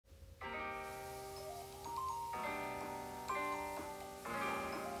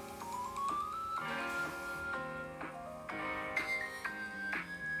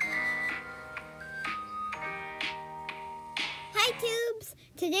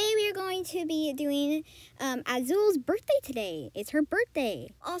Today we are going to be doing Azul's birthday today. It's her birthday.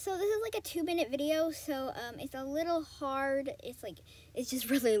 Also, this is like a 2-minute video, so it's a little hard. It's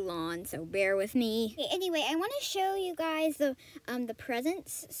just really long, so bear with me. Okay, anyway, I want to show you guys the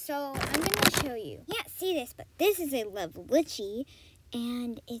presents. So I'm gonna show you. You can't see this, but this is a Love Litchi,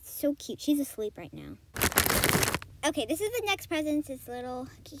 and it's so cute. She's asleep right now. Okay, this is the next present. It's little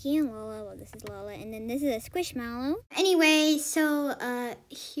Kiki and Lola. Well, this is Lola. And then this is a Squishmallow. Anyway, so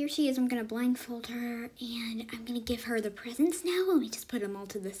here she is. I'm going to blindfold her. And I'm going to give her the presents now. Let me just put them all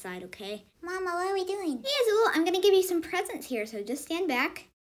to the side, okay? Mama, what are we doing? Hey, Azul, I'm going to give you some presents here. So just stand back.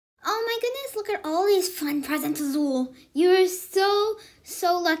 Oh my goodness, look at all these fun presents, Azul. You are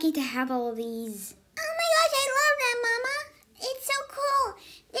so lucky to have all of these. Oh my gosh, I love them, Mama. It's so cool.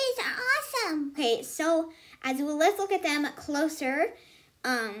 These are awesome. Okay, so Azul, let's look at them closer,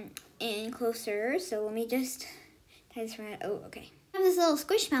 and closer. So let me just tie this around. Oh, okay. I have this little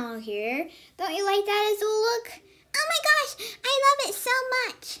Squishmallow here. Don't you like that, Azul? Look. Oh my gosh, I love it so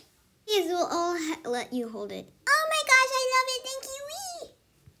much. Hey, Azul, I'll let you hold it. Oh my gosh, I love it. Thank you. Wee.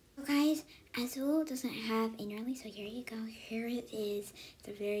 So guys, Azul doesn't have a Nerly, so here you go. Here it is. It's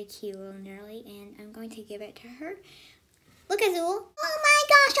a very cute little Nerly, and I'm going to give it to her. Look, Azul. Oh my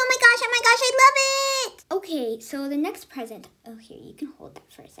gosh, I love it. Okay, so the next present. Oh, here, you can hold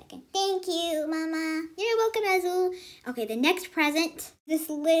that for a second. Thank you, Mama. You're welcome, Azul. Okay, the next present. This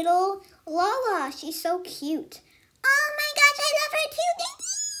little Lala. She's so cute. Oh my gosh, I love her too. Thank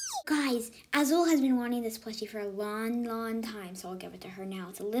you. Guys, Azul has been wanting this plushie for a long time, so I'll give it to her now.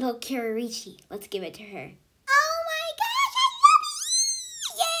 It's a little Kiririchi. Let's give it to her.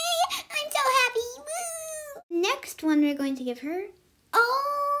 Next one we're going to give her.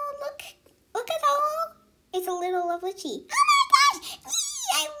 Oh, look at all. It's a little Love Litchi. Oh my gosh,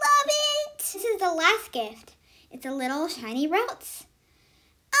 I love it. This is the last gift. It's a little shiny Routes.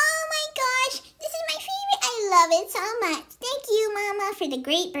 Oh my gosh, this is my favorite. I love it so much. Thank you, Mama, for the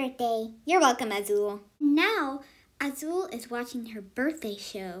great birthday. You're welcome, Azul. Now, Azul is watching her birthday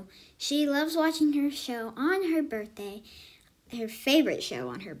show. She loves watching her show on her birthday. Her favorite show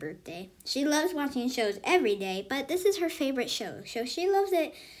on her birthday. She loves watching shows every day, but this is her favorite show. So she loves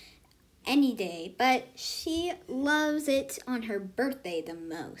it any day, but she loves it on her birthday the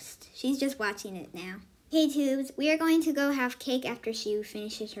most. She's just watching it now. Hey Tubes, we are going to go have cake after she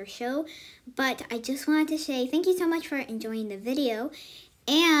finishes her show, but I just wanted to say thank you so much for enjoying the video,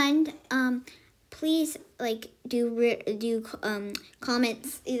 and please do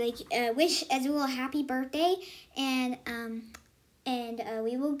comments, wish Azul a happy birthday, and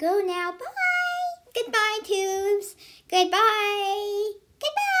we will go now. Bye. Goodbye, Tubes.